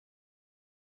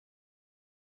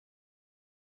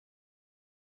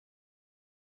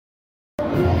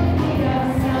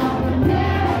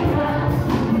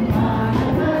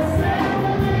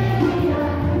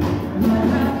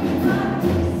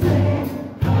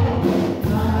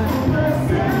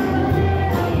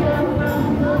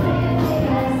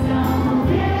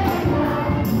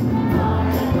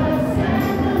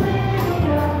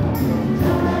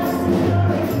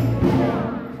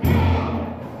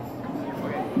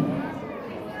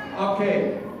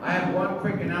Okay, I have one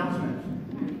quick announcement.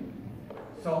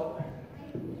 So,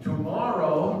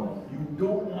 tomorrow, you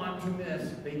don't want to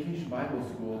miss Vacation Bible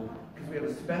School because we have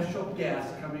a special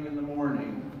guest coming in the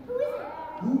morning.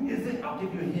 Who is it? I'll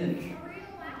give you a hint.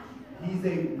 He's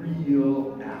a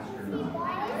real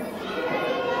astronaut.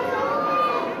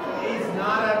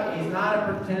 He's not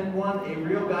a pretend one, a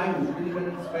real guy who's really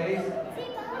been in space.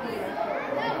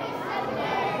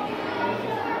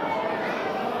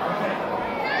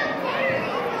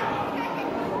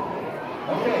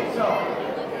 Okay, so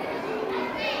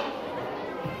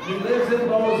he lives in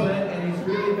Bozeman and he's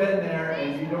really been there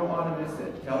and you don't want to miss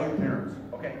it. Tell your parents.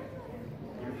 Okay.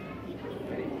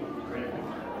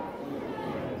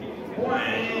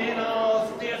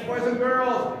 Buenos dias, boys and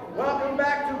girls. Welcome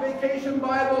back to Vacation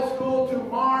Bible School to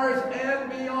Mars and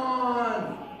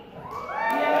beyond.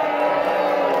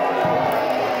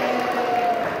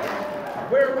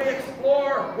 Where we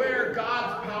explore where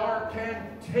God's power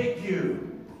can take you.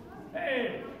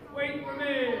 Hey, wait for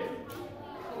me.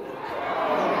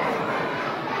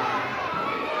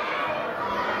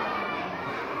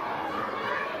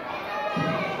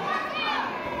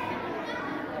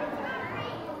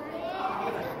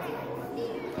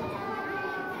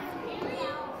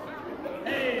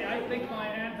 Hey, I think my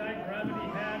anti-gravity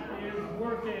hat is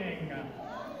working.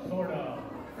 Sort of.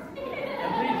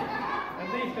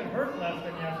 At least it hurt less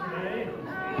than yesterday.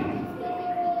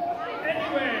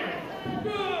 Anyway,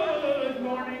 good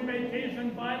morning, Vacation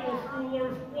Bible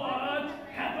Schoolers. What's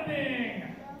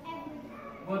happening?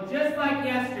 Well, just like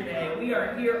yesterday, we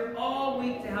are here all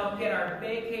week to help get our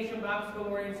Vacation Bible School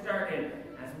morning started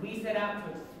as we set out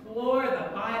to explore the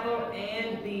Bible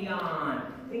and beyond,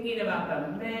 thinking about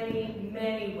the many,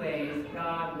 many ways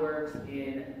God works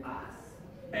in us.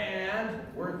 And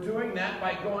we're doing that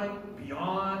by going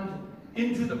beyond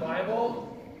into the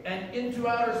Bible and into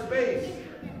outer space.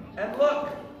 And look,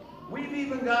 we've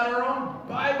even got our own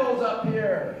Bibles up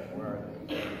here. Where are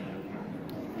they?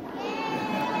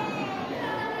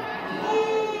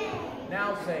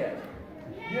 Now say it.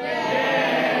 Yay!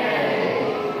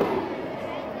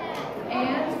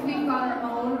 And we've got our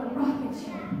own rocket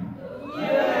ship.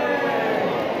 Yay!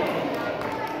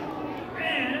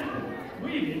 And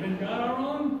we've even got our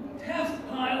own test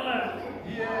pilot.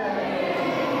 Yay!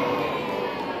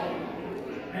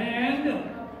 And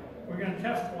we're going to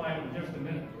test fly in just a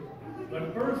minute.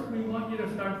 But first, we want you to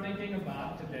start thinking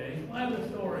about today's Bible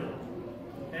story.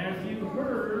 As you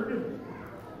heard,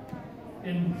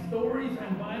 in Stories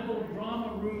and Bible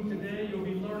Drama Room today, you'll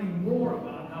be learning more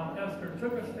about how Esther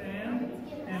took a stand,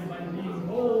 and by being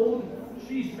bold,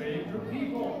 she saved her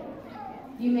people.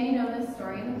 You may know this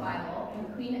story in the Bible when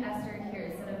Queen Esther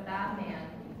hears that a bad man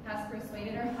has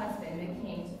persuaded her husband, the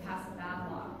king, to pass a bad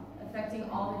law, affecting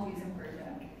all the Jews in Persia.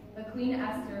 But Queen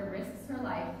Esther risks her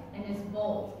life and is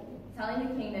bold, telling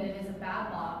the king that it is a bad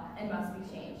law and must be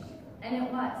changed. And it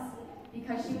was,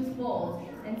 because she was bold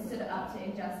and stood up to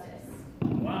injustice.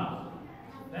 Wow,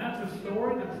 that's a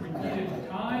story that's repeated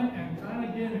time and time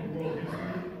again in world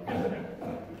history, isn't it?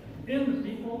 In the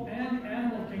people and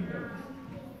animal kingdoms.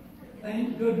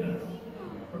 Thank goodness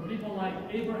for people like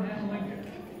Abraham Lincoln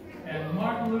and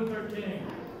Martin Luther King.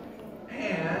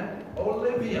 And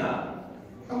Olivia.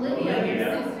 Olivia, your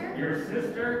sister? Your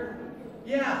sister?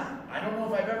 Yeah, I don't know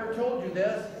if I've ever told you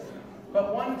this,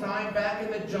 but one time back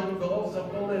in the jungles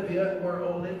of Bolivia, where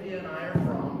Olivia and I are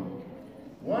from,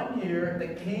 one year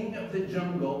the king of the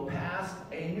jungle passed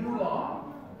a new law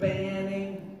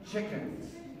banning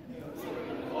chickens.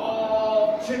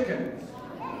 All chickens.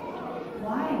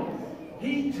 Why?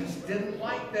 He just didn't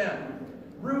like them.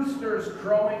 Roosters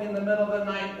crowing in the middle of the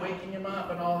night, waking him up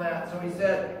and all that. So he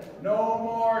said, no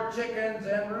more chickens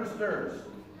and roosters.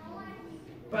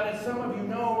 But as some of you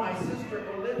know, my sister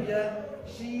Olivia,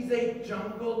 she's a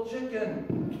jungle chicken,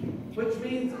 which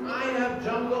means I have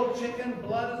jungle chicken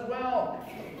blood as well.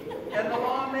 And the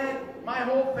law meant my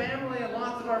whole family and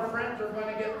lots of our friends are going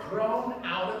to get thrown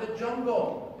out of the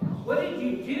jungle. What did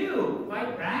you do?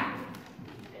 Fight back?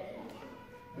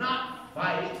 Not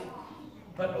fight,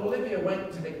 but Olivia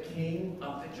went to the king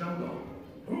of the jungle.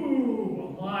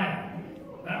 Ooh, a lion.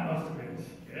 That must have been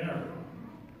scary.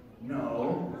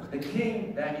 No, the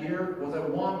king that year was a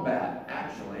wombat,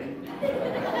 actually.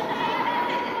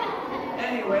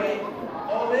 Anyway,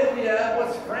 Olivia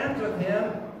was friends with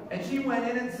him, and she went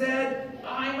in and said,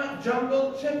 I'm a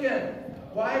jungle chicken.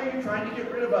 Why are you trying to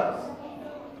get rid of us?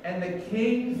 And the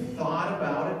king thought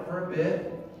about it for a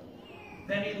bit.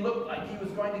 Then he looked like he was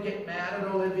going to get mad at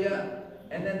Olivia,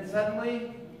 and then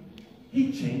suddenly,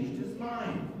 he changed his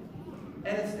mind.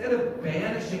 And instead of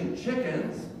banishing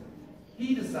chickens,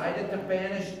 he decided to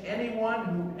banish anyone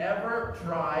who ever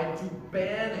tried to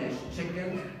banish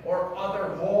chickens or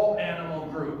other whole animal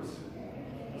groups.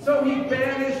 So he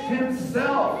banished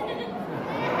himself.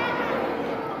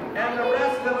 And the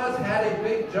rest of us had a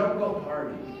big jungle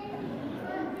party.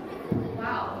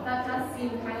 Wow, that does seem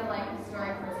kind of like the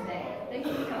story for today. Thank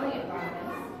you for telling it, Barnabas.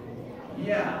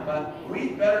 Yeah, but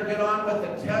we'd better get on with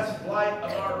the test flight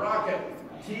of our rocket.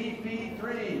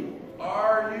 TP3,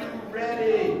 are you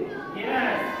ready?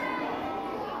 Yes.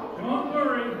 Don't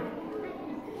worry.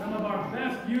 Some of our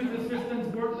best youth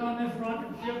assistants worked on this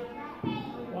rocket ship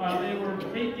while they were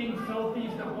taking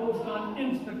selfies to post on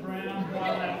Instagram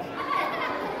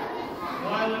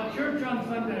while at church on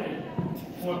Sunday.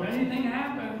 So if anything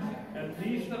happens, at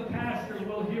least the pastor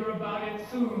will hear about it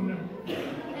soon.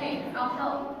 Hey, I'll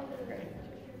help.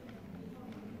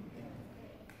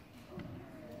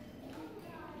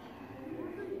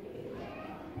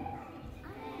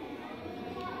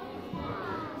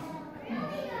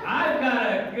 I've got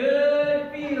a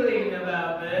good feeling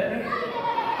about this.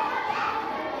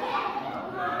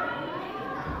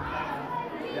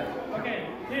 Okay,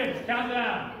 kids, count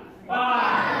down.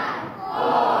 5,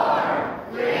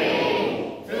 4, 3,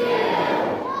 2,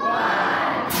 1.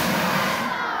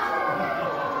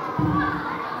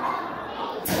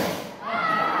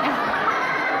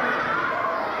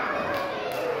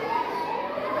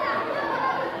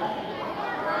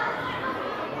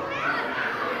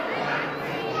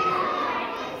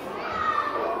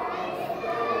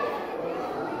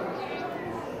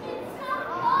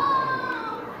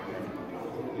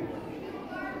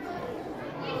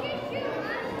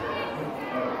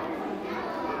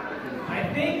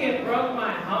 I think it broke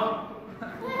my hump.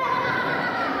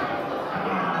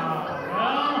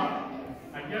 Well,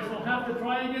 I guess we'll have to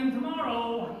try again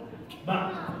tomorrow.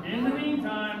 But in the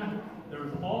meantime,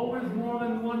 there's always more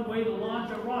than one way to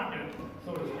launch a rocket,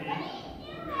 so to speak.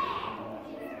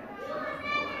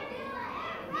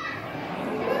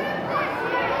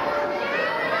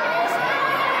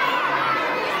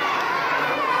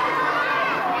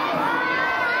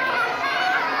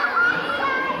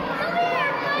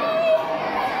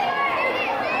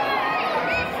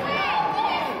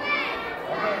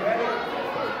 Okay, ready?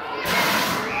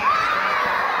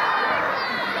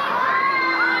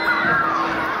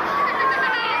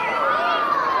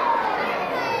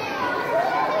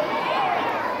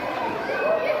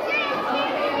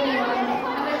 Okay, everyone.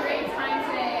 Have a great time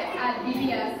today at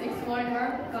VBS, exploring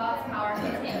where God's power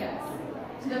can take us.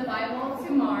 To the Bible,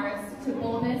 to Mars, to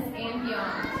boldness and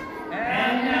beyond.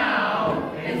 And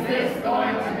now, is this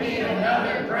going to be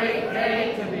another great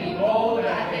day to be bold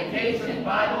at Vacation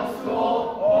Bible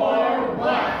School, or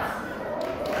what?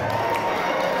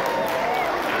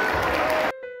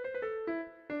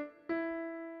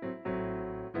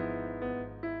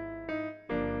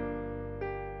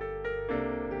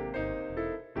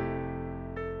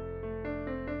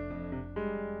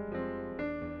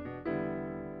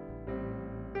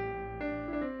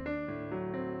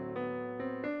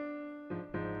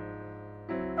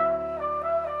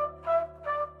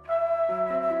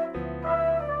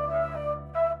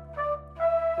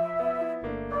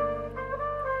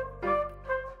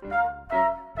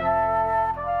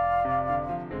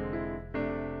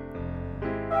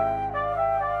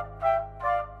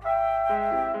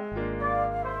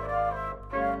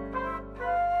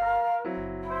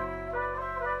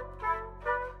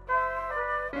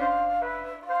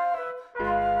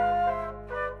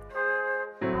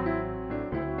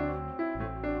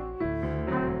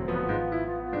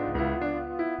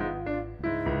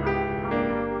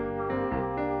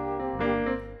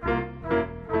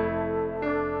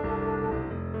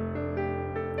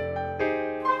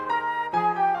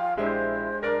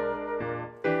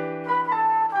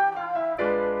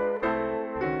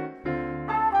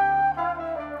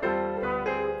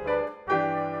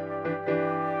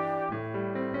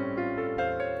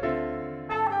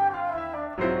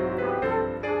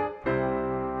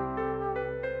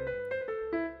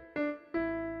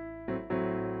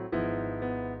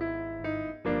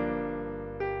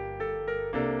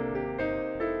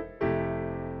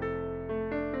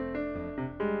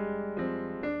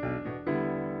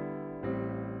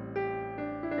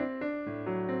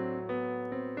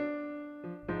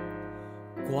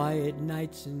 Quiet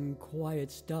nights and quiet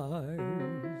stars,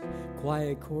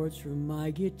 quiet chords from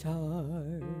my guitar,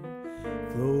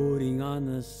 floating on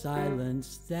the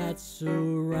silence that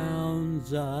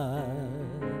surrounds us.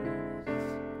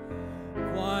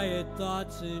 Quiet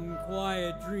thoughts and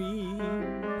quiet dreams,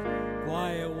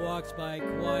 quiet walks by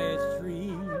quiet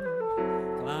streams,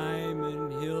 climbing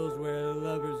hills where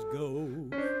lovers go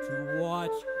to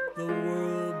watch the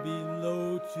world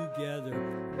below together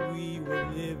we will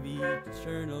live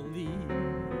eternally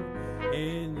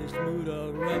in this mood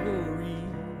of revelry,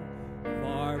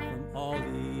 far from all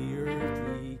the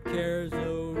earthly